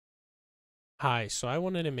Hi, so I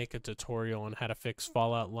wanted to make a tutorial on how to fix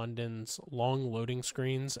Fallout London's long loading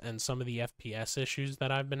screens and some of the FPS issues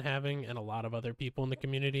that I've been having and a lot of other people in the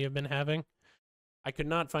community have been having. I could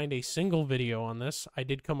not find a single video on this. I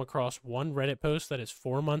did come across one Reddit post that is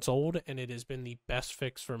 4 months old, and it has been the best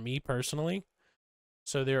fix for me personally.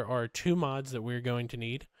 So there are two mods that we're going to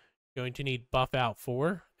need. Going to need Buff Out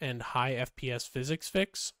 4 and High FPS Physics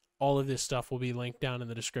Fix. All of this stuff will be linked down in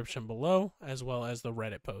the description below, as well as the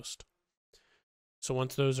Reddit post. So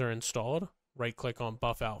once those are installed, right click on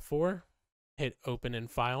Buff Out 4, hit Open in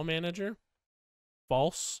File Manager,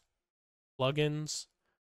 False, Plugins,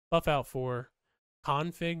 Buff Out 4,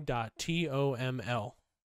 config.toml.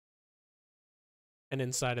 And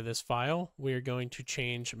inside of this file, we are going to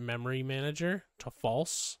change Memory Manager to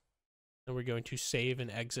false. And we're going to save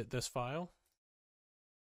and exit this file.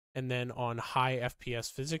 And then on High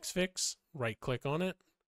FPS Physics Fix, right click on it,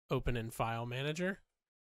 Open in File Manager,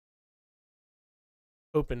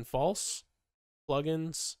 open false,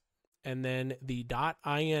 plugins, and then the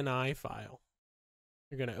 .ini file.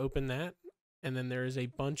 You're going to open that, and then there is a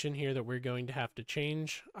bunch in here that we're going to have to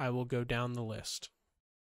change. I will go down the list.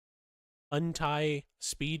 Untie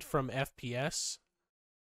speed from FPS,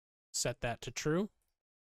 set that to true.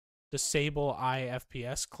 Disable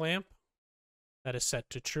IFPS clamp, that is set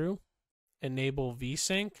to true. Enable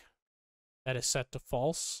VSync, that is set to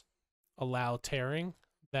false. Allow tearing,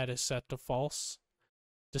 that is set to false.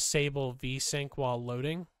 Disable VSync while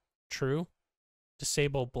loading, true.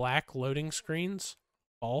 Disable black loading screens,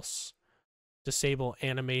 false. Disable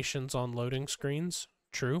animations on loading screens,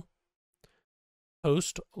 true.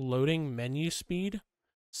 Post loading menu speed,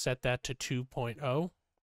 set that to 2.0.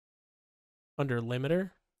 Under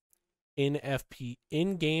limiter,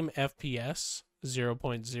 in-game FPS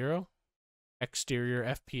 0.0, exterior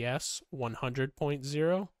FPS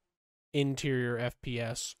 100.0, interior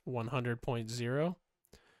FPS 100.0.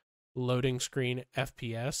 Loading screen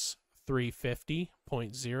FPS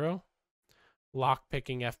 350.0,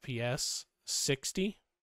 lockpicking FPS 60,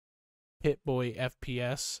 Pip-Boy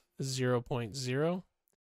FPS 0.0,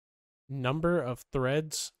 number of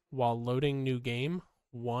threads while loading new game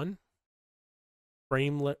 1,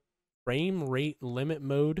 frame rate limit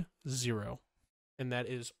mode 0. And that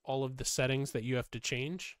is all of the settings that you have to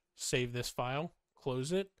change. Save this file,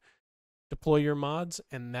 close it, deploy your mods,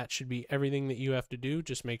 and that should be everything that you have to do.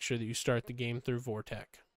 Just make sure that you start the game through Vortec.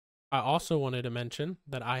 I also wanted to mention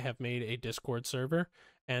that I have made a Discord server,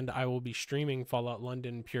 and I will be streaming Fallout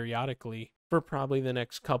London periodically for probably the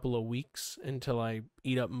next couple of weeks until I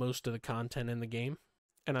eat up most of the content in the game.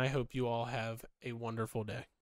 And I hope you all have a wonderful day.